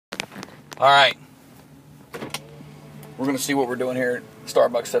All right. We're going to see what we're doing here at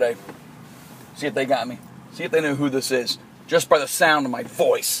Starbucks today. See if they got me. See if they know who this is. Just by the sound of my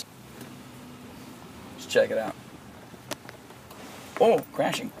voice. Let's check it out. Oh,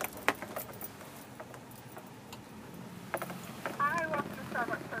 crashing. Hi, welcome to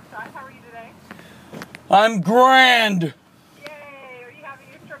Starbucks Curbside. How are you today? I'm grand. Yay! Are you having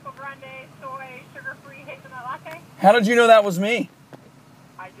your triple grande, soy, sugar-free hazelnut latte? How did you know that was me?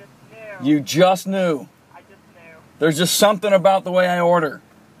 I just knew. You just knew. I just knew. There's just something about the way I order.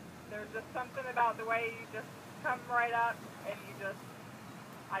 There's just something about the way you just come right up and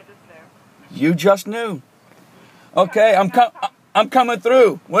I just knew. You just knew. Okay, I'm coming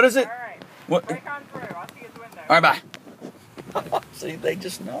through. What is it? All right. What? Break on through. I'll see you at the window. All right, bye. See, they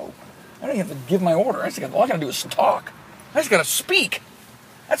just know. I don't even have to give my order. All I gotta do is talk. I just gotta speak.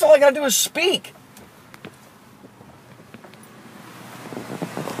 That's all I gotta do is speak.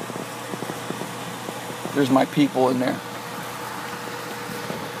 There's my people in there.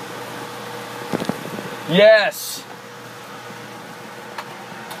 Yes.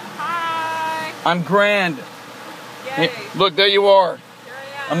 Hi. I'm grand. Yay. Hey, look, there you are. Here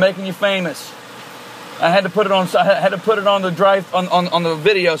I am. I'm making you famous. I had to put it on. I had to put it on the drive on the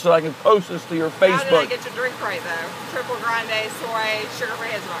video so I can post this to your Facebook. How did I get your drink right though? Triple grande, soy, sugar-free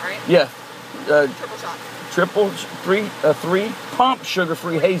hazelnut, right? Yeah. Triple shot. Three pump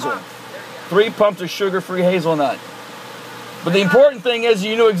sugar-free hazel. Pumps. There you go. 3 pumps of sugar-free hazelnut. But the important thing is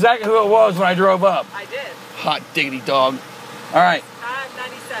you knew exactly who it was when I drove up. I did. Hot diggity dog. All right.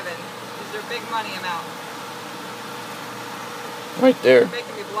 $5.97 is your big money amount. Right there. You're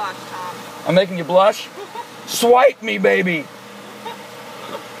making me blush, Tom. I'm making you blush? Swipe me, baby.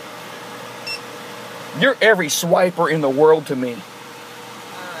 You're every swiper in the world to me. All right.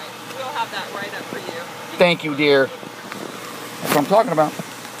 We'll have that right up for you. Thank you, dear. That's what I'm talking about.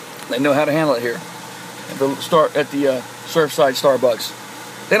 They know how to handle it here. At the Surfside Starbucks.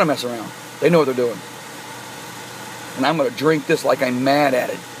 They don't mess around. They know what they're doing. And I'm going to drink this like I'm mad at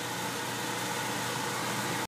it.